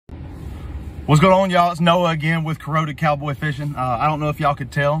What's going on, y'all? It's Noah again with Corroded Cowboy Fishing. I don't know if y'all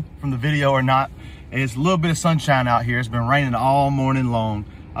could tell from the video or not. It's a little bit of sunshine out here. It's been raining all morning long,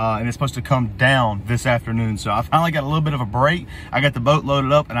 and it's supposed to come down this afternoon. So I finally got a little bit of a break. I got the boat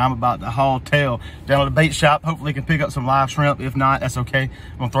loaded up, and I'm about to haul tail down to the bait shop. Hopefully can pick up some live shrimp. If not, that's okay.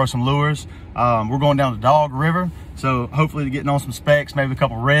 I'm gonna throw some lures. We're going down to Dog River, so hopefully getting on some specks, maybe a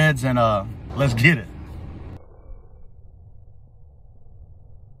couple reds, and let's get it.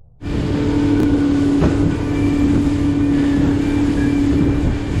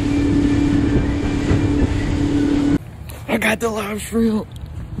 I got the live shrimp.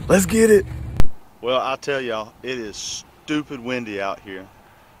 Let's get it. Well, I'll tell y'all, it is stupid windy out here.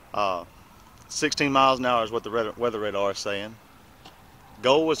 16 miles an hour is what the weather radar is saying.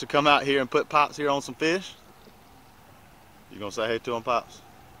 Goal was to come out here and put Pops here on some fish. You gonna say hey to him, Pops?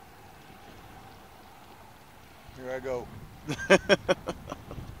 Here I go.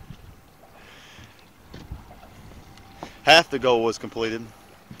 Half the goal was completed.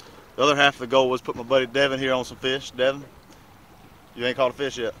 The other half of the goal was put my buddy Devin here on some fish. Devin, you ain't caught a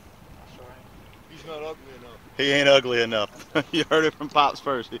fish yet. Sorry. He's not ugly enough. He ain't ugly enough. You heard it from Pops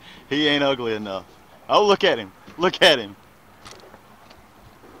first. He ain't ugly enough. Oh, look at him. Look at him.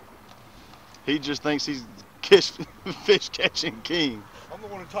 He just thinks he's fish catching king. I'm the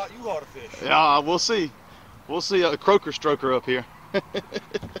one who taught you how to fish. Yeah, we'll see. We'll see a croaker stroker up here.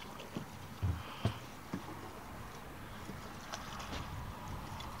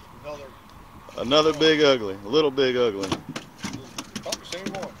 Another big ugly, a little big ugly. Oh,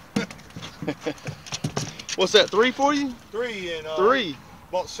 same one. What's that, 3 for you? 3 in three.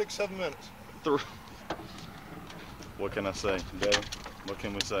 About 6-7 minutes. 3. What can I say, Devin? What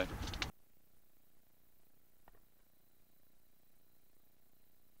can we say?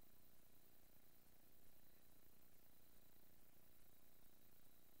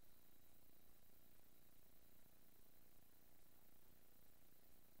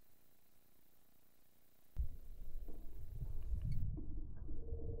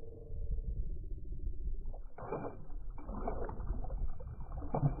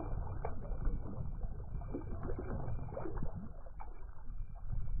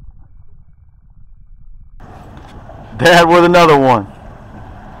 Dad with another one.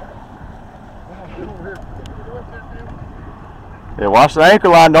 Yeah, watch the anchor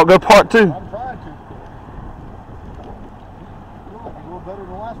line, don't go part 2. I'm trying to. You're better than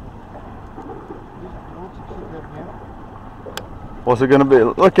the last one. What's it gonna be?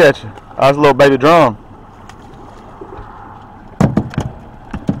 Look at you. That's a little baby drum.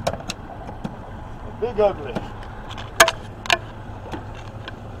 A big ugly.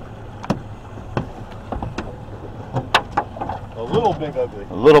 A little big ugly.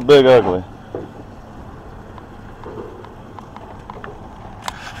 A little big ugly.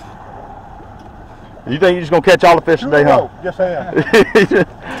 You think you're just gonna catch all the fish today, huh? Yes, I am.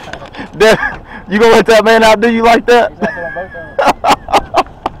 You gonna let that man outdo you like that?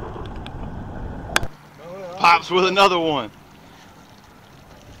 Pops with another one.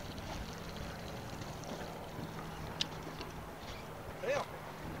 Damn. Hold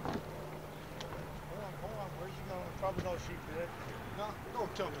on. Where's he going? Probably no sheepshead. No,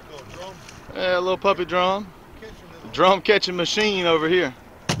 don't tell me to go drum. Yeah, a little puppy drum. Drum catching machine over here.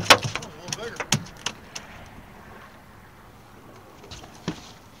 Oh, a little bigger.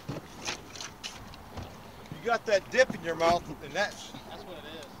 You got that dip in your mouth, and that's what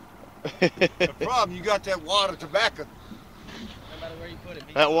it is. The problem, you got that wad of tobacco. No matter where you put it.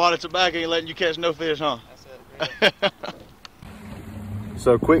 That wad of tobacco ain't letting you catch no fish, huh? That's it.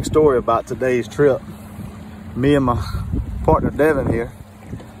 So, quick story about today's trip. Me and my partner Devin here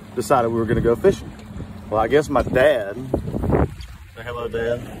decided we were going to go fishing. Well, I guess my dad, say hello,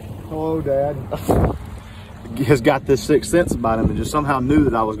 Dad. Hello, Dad. Has got this sixth sense about him and just somehow knew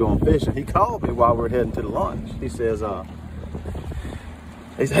that I was going fishing. He called me while we were heading to the lunch. He says, hey,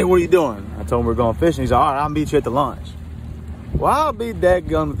 what are you doing? I told him we're going fishing. He's like, all right, I'll meet you at the lunch. Well, I'll be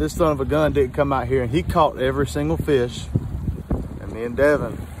dadgum if this son of a gun didn't come out here and he caught every single fish. And me and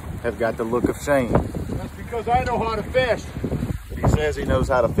Devin have got the look of shame. That's because I know how to fish. He says he knows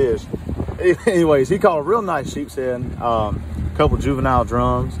how to fish. Anyways, he caught a real nice sheepshead, a couple juvenile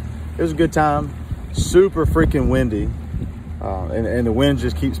drums. It was a good time. Super freaking windy, and the wind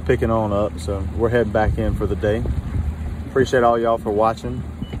just keeps picking on up. So we're heading back in for the day. Appreciate all y'all for watching.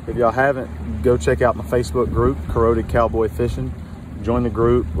 If y'all haven't, go check out my Facebook group, Corroded Cowboy Fishing. Join the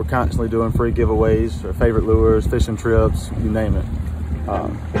group. We're constantly doing free giveaways, our favorite lures, fishing trips, you name it.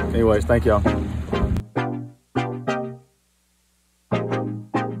 Anyways, thank y'all.